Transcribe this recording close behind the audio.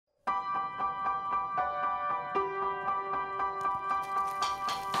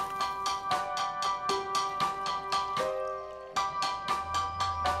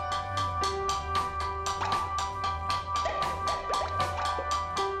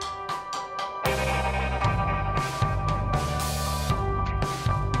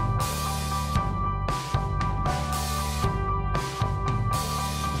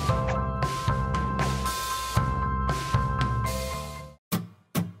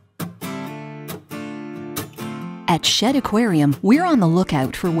At Shedd Aquarium, we're on the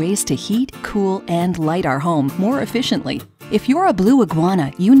lookout for ways to heat, cool, and light our home more efficiently. If you're a blue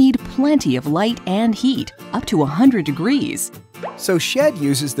iguana, you need plenty of light and heat, up to 100 degrees. So Shedd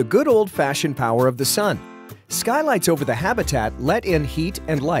uses the good old-fashioned power of the sun. Skylights over the habitat let in heat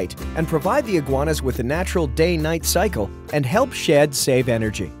and light and provide the iguanas with a natural day-night cycle and help Shedd save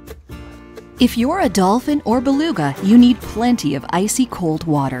energy. If you're a dolphin or beluga, you need plenty of icy cold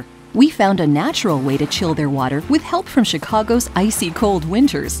water. We found a natural way to chill their water with help from Chicago's icy cold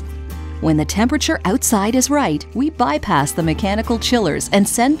winters. When the temperature outside is right, we bypass the mechanical chillers and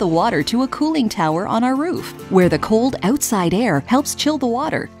send the water to a cooling tower on our roof, where the cold outside air helps chill the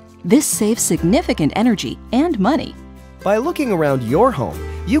water. This saves significant energy and money. By looking around your home,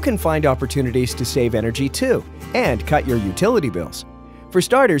 you can find opportunities to save energy too and cut your utility bills. For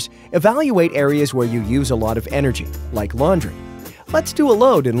starters, evaluate areas where you use a lot of energy, like laundry. Let's do a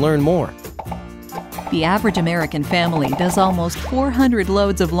load and learn more. The average American family does almost 400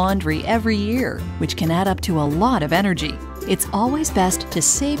 loads of laundry every year, which can add up to a lot of energy. It's always best to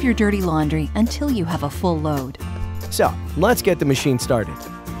save your dirty laundry until you have a full load. So, let's get the machine started.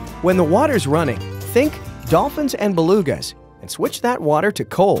 When the water's running, think dolphins and belugas and switch that water to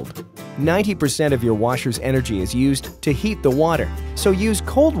cold. 90% of your washer's energy is used to heat the water, so use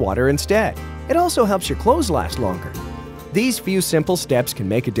cold water instead. It also helps your clothes last longer. These few simple steps can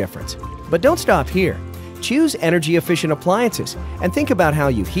make a difference. But don't stop here. Choose energy-efficient appliances and think about how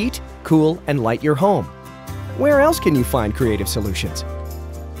you heat, cool, and light your home. Where else can you find creative solutions?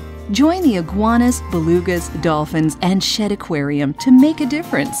 Join the iguanas, belugas, dolphins, and Shedd Aquarium to make a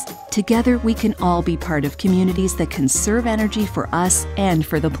difference. Together, we can all be part of communities that conserve energy for us and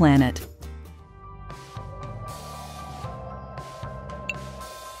for the planet.